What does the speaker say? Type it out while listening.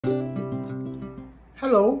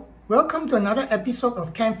Hello, welcome to another episode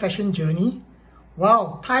of Camp Fashion Journey.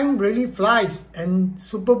 Wow, time really flies and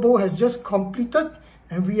Super Bowl has just completed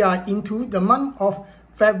and we are into the month of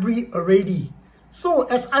February already. So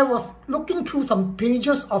as I was looking through some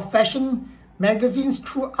pages of fashion magazines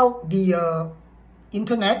throughout the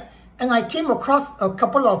internet, and I came across a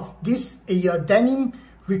couple of this denim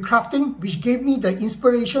recrafting, which gave me the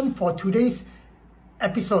inspiration for today's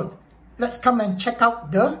episode. Let's come and check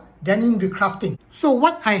out the denim recrafting. So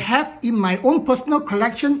what I have in my own personal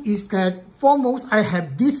collection is that foremost I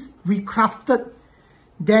have this recrafted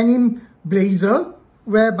denim blazer,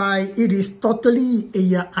 whereby it is totally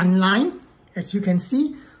unlined, as you can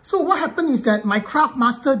see. So what happened is that my craft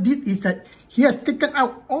master did is that he has taken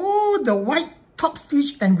out all the white top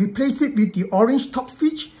stitch and replaced it with the orange top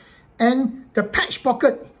stitch, and the patch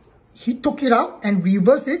pocket he took it out and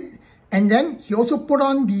reversed it, and then he also put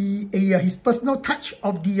on the his personal touch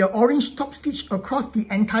of the orange top stitch across the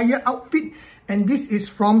entire outfit. And this is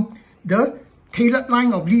from the tailored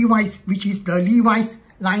line of Levi's, which is the Levi's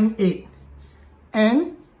line 8.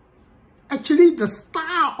 And actually the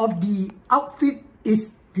star of the outfit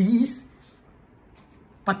is this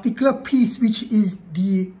particular piece, which is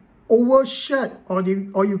the overshirt, or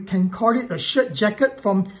you can call it a shirt jacket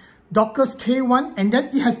from Dockers K1, and then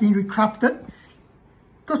it has been recrafted.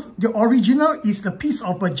 Because the original is the piece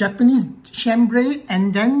of a Japanese chambray,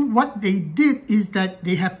 and then what they did is that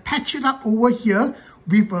they have patched it up over here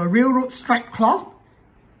with a railroad stripe cloth.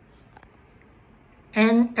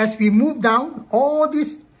 And as we move down, all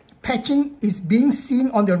this patching is being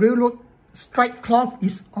seen on the railroad stripe cloth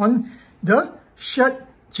is on the shirt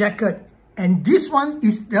jacket. And this one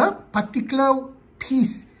is the particular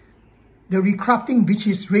piece, the recrafting, which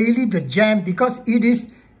is really the gem, because it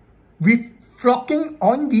is with flocking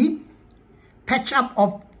on the patch up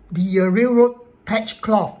of the railroad patch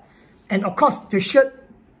cloth. And of course the shirt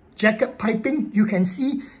jacket piping, you can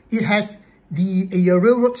see it has the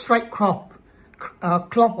railroad stripe cloth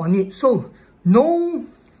on it. So no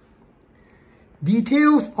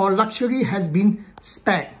details or luxury has been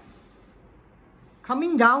spared.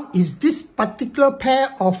 Coming down is this particular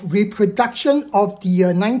pair of reproduction of the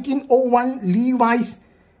 1901 Levi's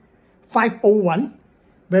 501,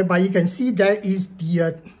 whereby you can see there is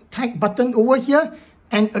the tag button over here,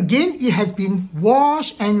 and again it has been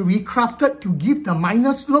washed and recrafted to give the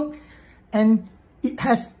minus look, and it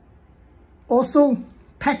has also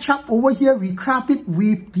patched up over here, recrafted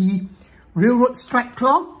with the railroad stripe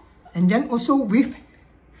cloth, and then also with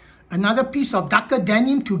another piece of darker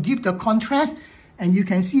denim to give the contrast. And you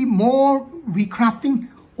can see more recrafting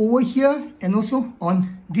over here and also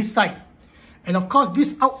on this side. And of course,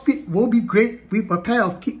 this outfit will be great with a pair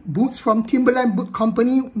of boots from Timberland Boot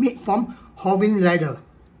Company made from Hovin leather.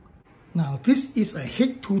 Now, this is a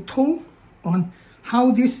head to toe on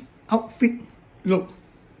how this outfit looks.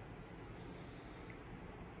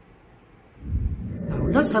 Now,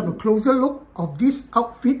 let's have a closer look of this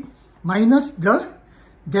outfit minus the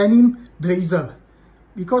denim blazer,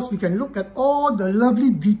 because we can look at all the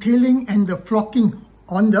lovely detailing and the flocking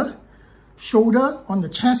on the shoulder, on the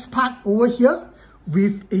chest part over here,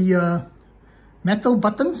 with a metal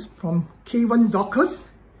buttons from K1 Dockers.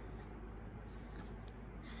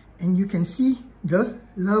 And you can see the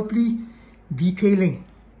lovely detailing.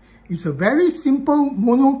 It's a very simple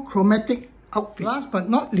monochromatic outfit. Last but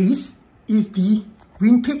not least is the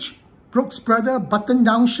vintage Brooks Brothers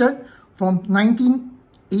button-down shirt from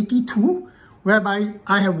 1982, whereby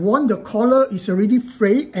I have worn the collar, is already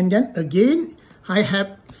frayed, and then again I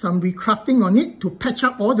have some recrafting on it to patch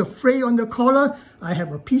up all the fray on the collar. I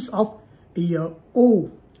have a piece of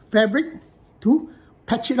old fabric to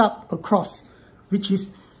patch it up across, which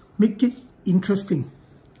is make it interesting.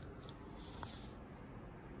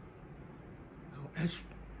 As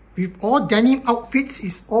with all denim outfits,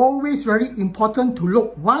 it's always very important to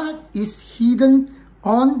look what is hidden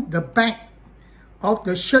on the back of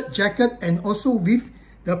the shirt jacket and also with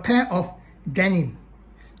the pair of denim.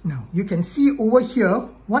 Now you can see over here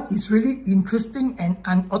what is really interesting and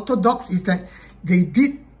unorthodox is that they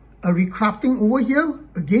did a recrafting over here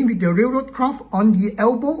again with the railroad cloth on the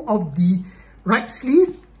elbow of the right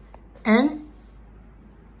sleeve, and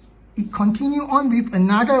it continue on with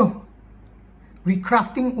another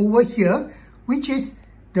recrafting over here, which is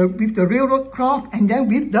with the railroad cloth and then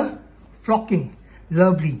with the flocking.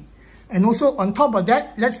 Lovely. And also on top of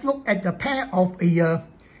that, let's look at the pair of a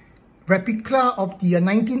replica of the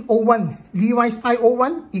 1901 Levi's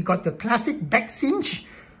 501. It got the classic back cinch,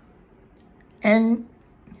 and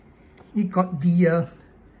it got the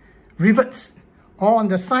rivets all on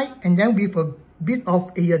the side, and then with a bit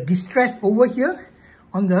of a distress over here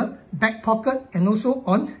on the back pocket and also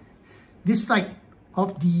on this side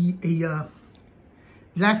of the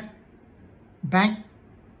left back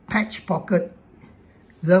patch pocket.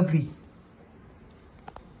 Lovely.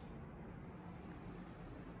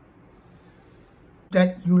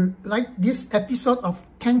 That you like this episode of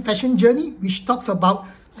Ken Fashion Journey, which talks about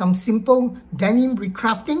some simple denim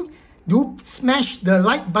recrafting. Do smash the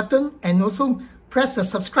like button and also press the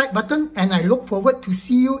subscribe button, and I look forward to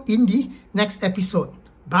see you in the next episode.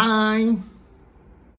 Bye.